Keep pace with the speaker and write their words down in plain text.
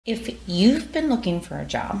If you've been looking for a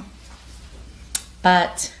job,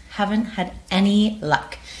 but haven't had any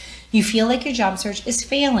luck, you feel like your job search is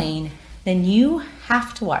failing, then you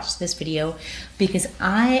have to watch this video because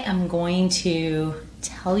I am going to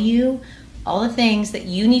tell you all the things that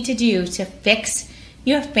you need to do to fix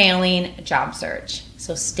your failing job search.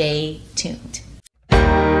 So stay tuned.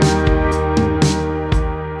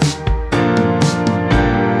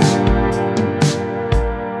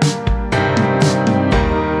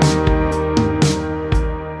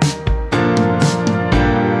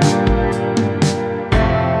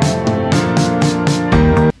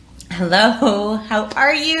 Hello, how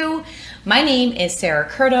are you? My name is Sarah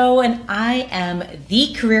Curto and I am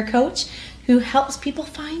the career coach who helps people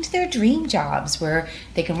find their dream jobs where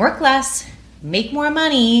they can work less, make more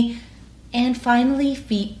money, and finally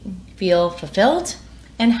feel fulfilled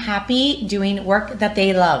and happy doing work that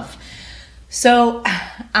they love. So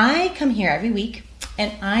I come here every week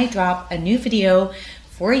and I drop a new video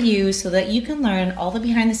for you so that you can learn all the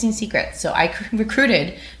behind the scenes secrets. So I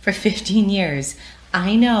recruited for 15 years.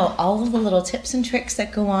 I know all of the little tips and tricks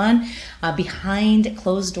that go on behind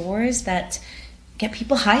closed doors that get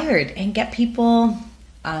people hired and get people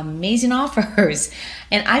amazing offers.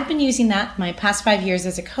 And I've been using that my past 5 years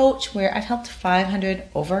as a coach where I've helped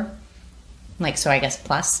 500 plus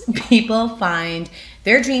people find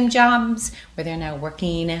their dream jobs where they're now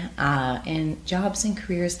working in jobs and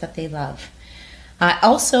careers that they love. I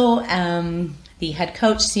also am the head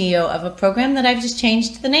coach, CEO of a program that I've just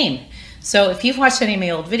changed the name. So if you've watched any of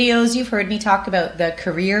my old videos, you've heard me talk about the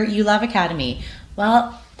Career You Love Academy.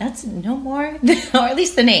 Well, that's no more, or at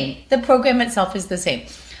least the name. The program itself is the same.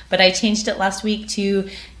 But I changed it last week to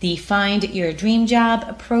the Find Your Dream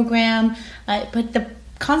Job program. But the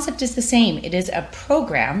concept is the same. It is a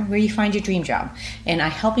program where you find your dream job. And I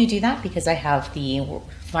help you do that because I have the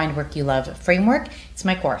Find Work You Love framework. It's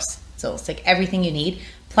my course. So it's like everything you need,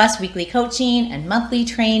 plus weekly coaching and monthly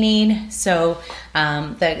training. So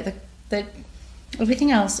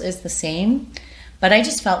everything else is the same, but I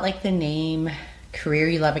just felt like the name Career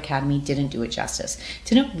You Love Academy didn't do it justice.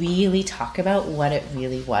 Didn't really talk about what it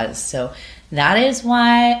really was. So that is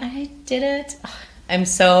why I did it. I'm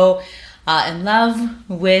so in love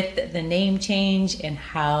with the name change and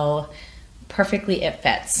how perfectly it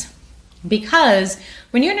fits. Because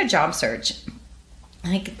when you're in a job search,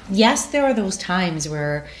 like, yes, there are those times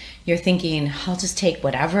where you're thinking, I'll just take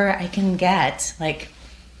whatever I can get. Like,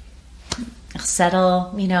 I'll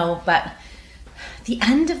settle, but at the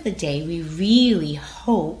end of the day, we really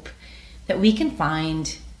hope that we can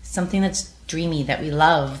find something that's dreamy, that we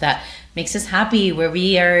love, that makes us happy, where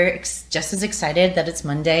we are just as excited that it's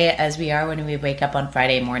Monday as we are when we wake up on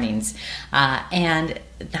Friday mornings. And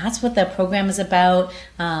that's what the program is about.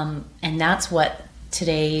 And that's what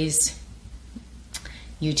today's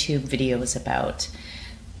YouTube video is about.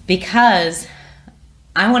 Because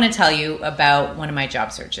I want to tell you about one of my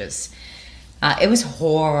job searches. It was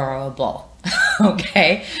horrible,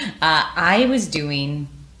 okay? I was doing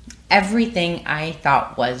everything I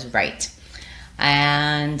thought was right.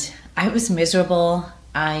 And I was miserable.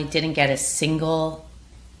 I didn't get a single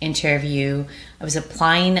interview. I was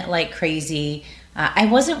applying like crazy. I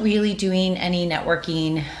wasn't really doing any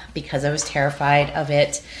networking because I was terrified of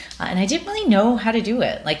it. And I didn't really know how to do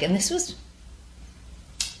it. And this was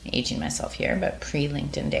aging myself here, but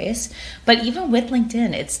pre-LinkedIn days. But even with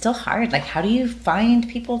LinkedIn, it's still hard. How do you find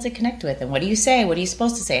people to connect with? And what do you say? What are you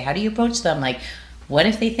supposed to say? How do you approach them? What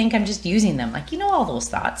if they think I'm just using them? All those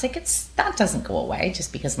thoughts. That doesn't go away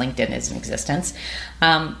just because LinkedIn is in existence.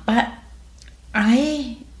 But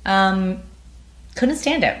I couldn't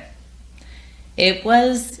stand it. It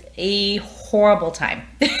was a horrible time,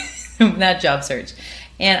 that job search.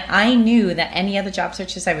 And I knew that any other job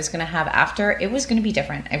searches I was going to have after, it was going to be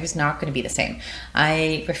different. It was not going to be the same.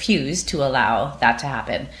 I refused to allow that to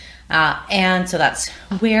happen. And so that's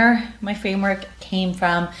where my framework came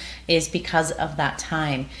from, is because of that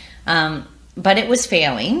time. But it was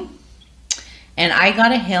failing. And I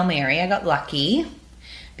got a Hail Mary. I got lucky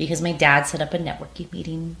because my dad set up a networking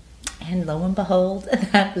meeting. And lo and behold,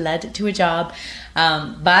 that led to a job.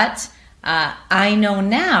 But I know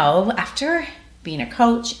now, after being a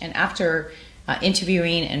coach and after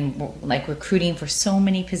interviewing and recruiting for so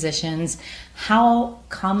many positions, how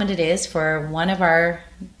common it is for one of our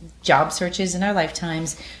job searches in our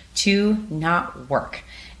lifetimes to not work.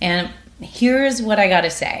 And here's what I gotta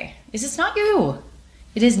say, is it's not you.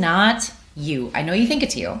 It is not you. I know you think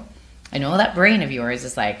it's you. I know that brain of yours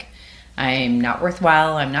is like, I'm not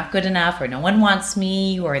worthwhile, I'm not good enough, or no one wants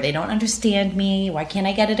me, or they don't understand me, why can't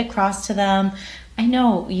I get it across to them? I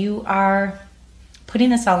know you are putting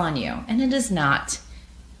this all on you, and it is not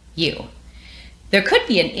you. There could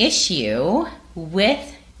be an issue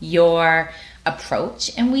with your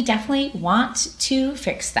approach, and we definitely want to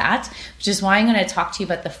fix that, which is why I'm going to talk to you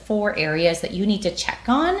about the 4 areas that you need to check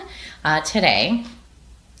on today.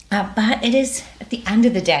 But it is, at the end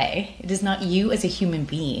of the day, it is not you as a human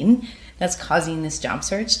being that's causing this job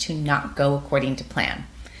search to not go according to plan.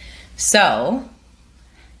 So,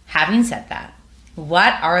 having said that,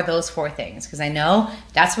 what are those 4 things? Because I know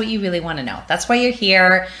that's what you really want to know. That's why you're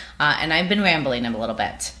here, and I've been rambling a little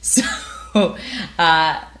bit. So,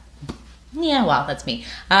 yeah, well, that's me.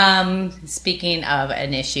 Speaking of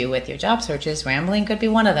an issue with your job searches, rambling could be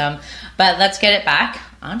one of them. But let's get it back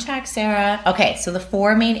on track, Sarah. Okay, so the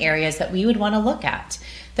 4 main areas that we would want to look at.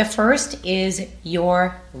 The first is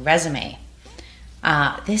your resume.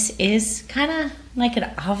 This is kind of like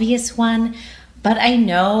an obvious one, but I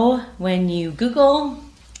know when you Google,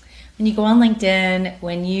 when you go on LinkedIn,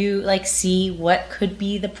 when you see what could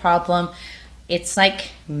be the problem, it's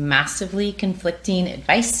like massively conflicting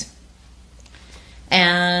advice.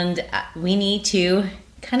 And we need to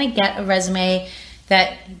kind of get a resume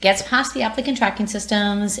that gets past the applicant tracking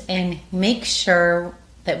systems and make sure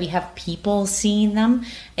that we have people seeing them.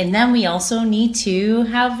 And then we also need to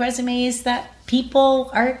have resumes that people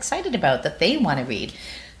are excited about, that they want to read.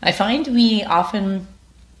 I find we often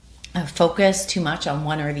focus too much on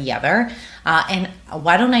one or the other. And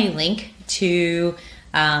why don't I link to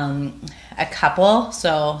a couple,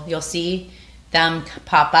 so you'll see them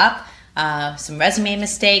pop up. Some resume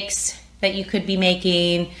mistakes that you could be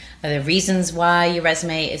making, the reasons why your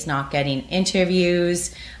resume is not getting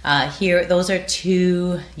interviews. Those are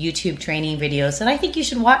 2 YouTube training videos that I think you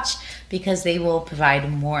should watch because they will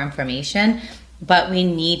provide more information. But we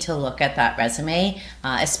need to look at that resume,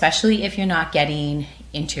 especially if you're not getting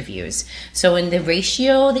interviews. So in the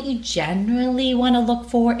ratio that you generally want to look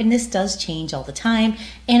for, and this does change all the time,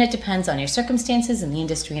 and it depends on your circumstances and the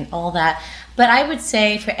industry and all that, but I would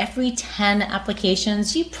say for every 10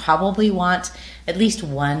 applications, you probably want at least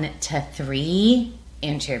 1 to 3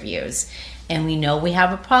 interviews. And we know we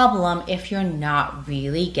have a problem if you're not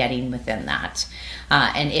really getting within that.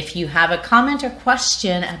 And if you have a comment or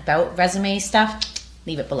question about resume stuff,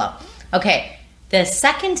 leave it below. Okay, the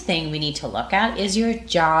second thing we need to look at is your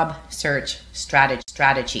job search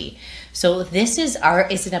strategy. So this is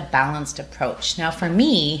it a balanced approach? Now for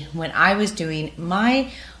me, when I was doing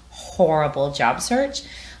my horrible job search,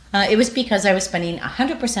 it was because I was spending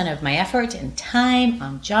 100% of my effort and time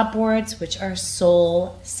on job boards, which are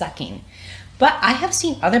soul sucking. But I have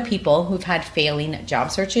seen other people who've had failing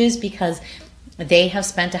job searches because they have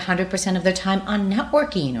spent 100% of their time on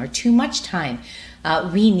networking or too much time.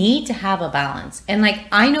 We need to have a balance. And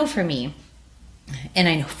I know for me, and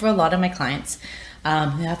I know for a lot of my clients who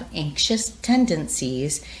have anxious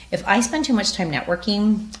tendencies, if I spend too much time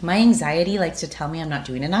networking, my anxiety likes to tell me I'm not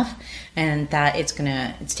doing enough and that it's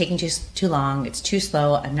taking too long, it's too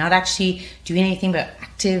slow, I'm not actually doing anything but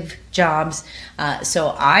active jobs.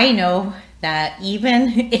 So I know that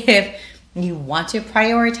even if you want to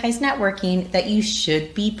prioritize networking, that you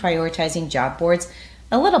should be prioritizing job boards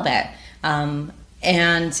a little bit.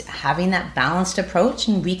 And having that balanced approach,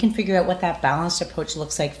 and we can figure out what that balanced approach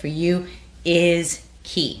looks like for you, is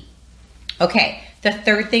key. Okay, the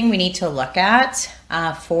third thing we need to look at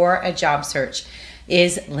for a job search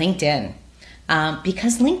is LinkedIn.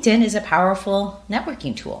 Because LinkedIn is a powerful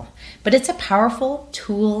networking tool, but it's a powerful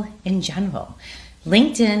tool in general.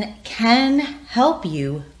 LinkedIn can help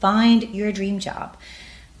you find your dream job.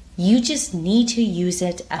 You just need to use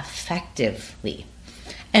it effectively.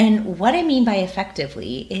 And what I mean by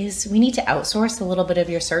effectively is we need to outsource a little bit of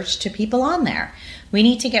your search to people on there. We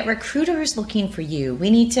need to get recruiters looking for you. We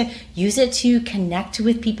need to use it to connect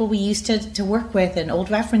with people we used to work with and old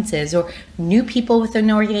references, or new people within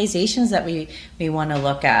organizations that we want to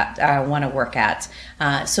look at, want to work at,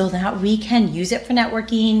 so that we can use it for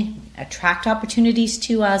networking, attract opportunities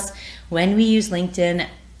to us. When we use LinkedIn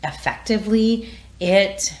effectively,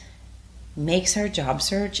 it makes our job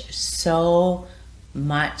search so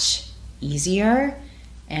much easier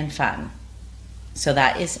and fun. So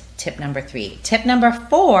that is tip number 3. Tip number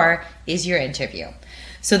 4 is your interview.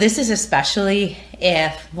 So this is especially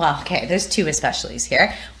if, there's 2 especiallys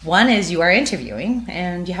here. One is you are interviewing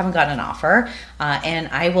and you haven't got an offer. And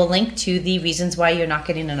I will link to the reasons why you're not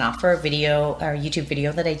getting an offer video or YouTube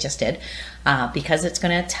video that I just did, because it's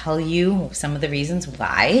going to tell you some of the reasons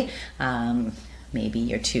why. Maybe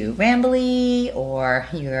you're too rambly, or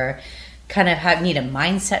you're kind of need a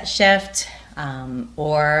mindset shift,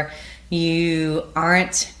 or you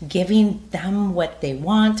aren't giving them what they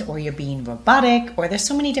want, or you're being robotic, or there's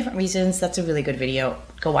so many different reasons. That's a really good video.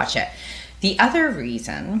 Go watch it. The other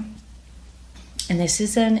reason, and this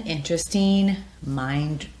is an interesting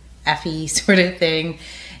mind effy sort of thing,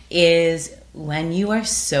 is when you are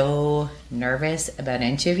so nervous about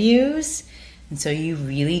interviews, and so you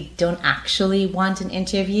really don't actually want an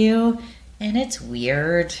interview, and it's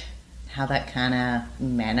weird how that kind of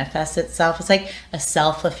manifests itself. It's like a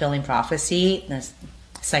self-fulfilling prophecy. That's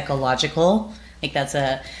psychological. Like that's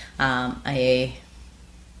a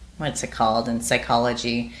what's it called in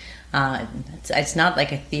psychology? It's not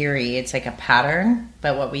like a theory, it's like a pattern.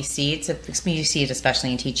 But what we see, you see it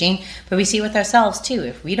especially in teaching, but we see it with ourselves too.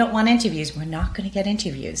 If we don't want interviews, we're not going to get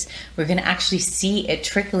interviews. We're going to actually see it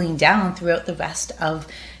trickling down throughout the rest of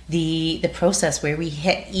the process, where we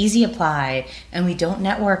hit easy apply and we don't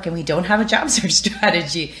network and we don't have a job search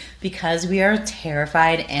strategy because we are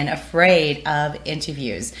terrified and afraid of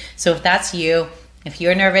interviews. So if that's you, if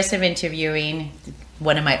you're nervous of interviewing,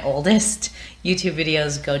 one of my oldest YouTube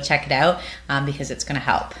videos, go check it out because it's going to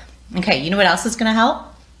help. Okay, you know what else is going to help?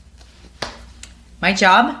 My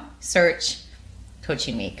job search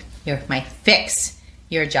coaching week. My Fix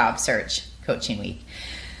Your Job Search coaching week.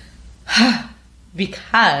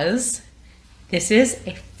 Because this is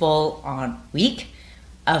a full-on week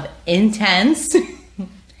of intense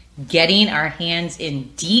getting our hands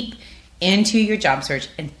in deep into your job search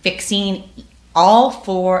and fixing all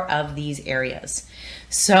 4 of these areas.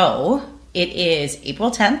 So it is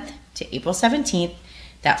April 10th to April 17th,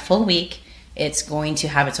 that full week. It's going to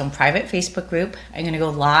have its own private Facebook group. I'm going to go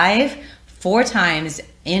live 4 times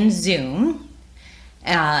in Zoom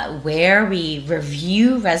where we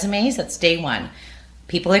review resumes. That's day 1.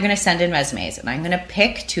 People are going to send in resumes, and I'm going to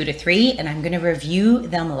pick 2 to 3, and I'm going to review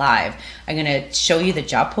them live. I'm going to show you the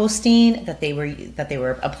job posting that they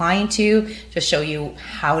were applying to show you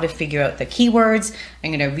how to figure out the keywords. I'm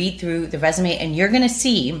going to read through the resume, and you're going to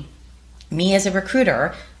see me as a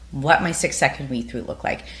recruiter, what my 6-second read through look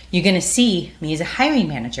like. You're going to see me as a hiring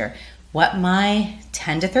manager, what my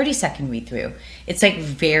 10 to 30 second read through. It's like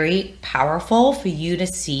very powerful for you to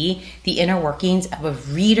see the inner workings of a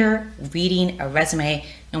reader reading a resume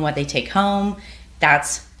and what they take home.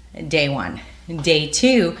 That's day 1. Day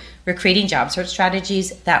 2, we're creating job search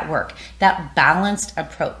strategies that work. That balanced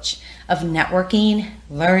approach of networking,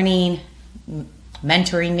 learning,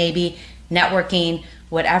 mentoring maybe, networking,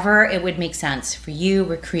 whatever it would make sense for you,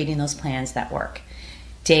 we're creating those plans that work.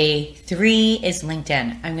 Day 3 is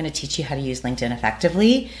LinkedIn. I'm going to teach you how to use LinkedIn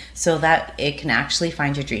effectively so that it can actually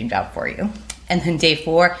find your dream job for you. And then day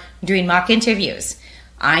 4, I'm doing mock interviews.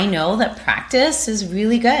 I know that practice is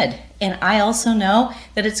really good. And I also know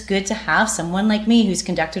that it's good to have someone like me who's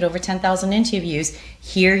conducted over 10,000 interviews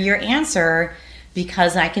hear your answer,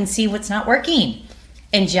 because I can see what's not working.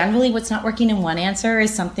 And generally what's not working in one answer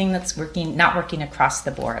is something that's not working across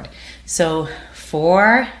the board. So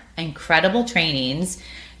 4 incredible trainings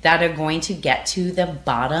that are going to get to the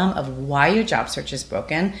bottom of why your job search is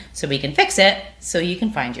broken so we can fix it so you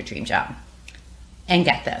can find your dream job. And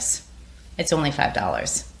get this, it's only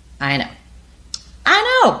 $5. I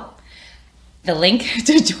know. The link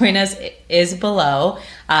to join us is below.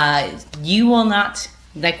 You will not,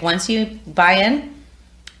 once you buy in,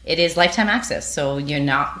 it is lifetime access, so you're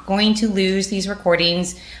not going to lose these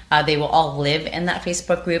recordings. They will all live in that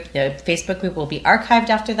Facebook group. The Facebook group will be archived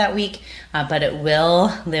after that week, but it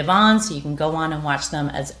will live on, so you can go on and watch them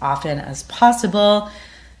as often as possible.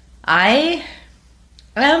 I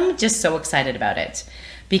am just so excited about it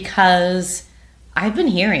because I've been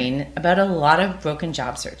hearing about a lot of broken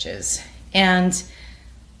job searches, and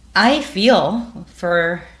I feel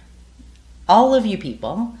for all of you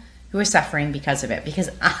people who are suffering because of it, because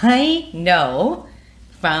I know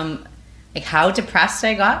from how depressed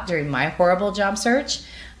I got during my horrible job search,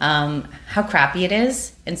 how crappy it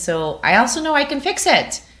is. And so I also know I can fix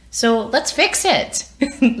it. So let's fix it.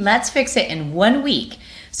 Let's fix it in 1 week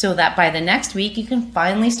so that by the next week you can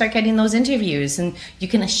finally start getting those interviews and you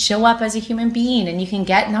can show up as a human being and you can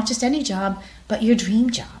get not just any job, but your dream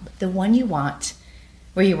job, the one you want,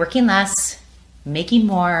 where you're working less, making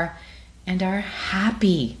more, and are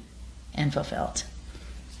happy and fulfilled.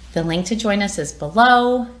 The link to join us is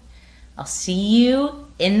below. I'll see you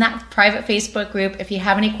in that private Facebook group. If you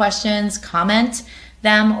have any questions, comment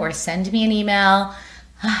them or send me an email.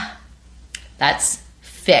 That's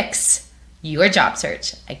Fix Your Job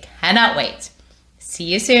Search. I cannot wait. See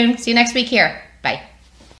you soon. See you next week here. Bye.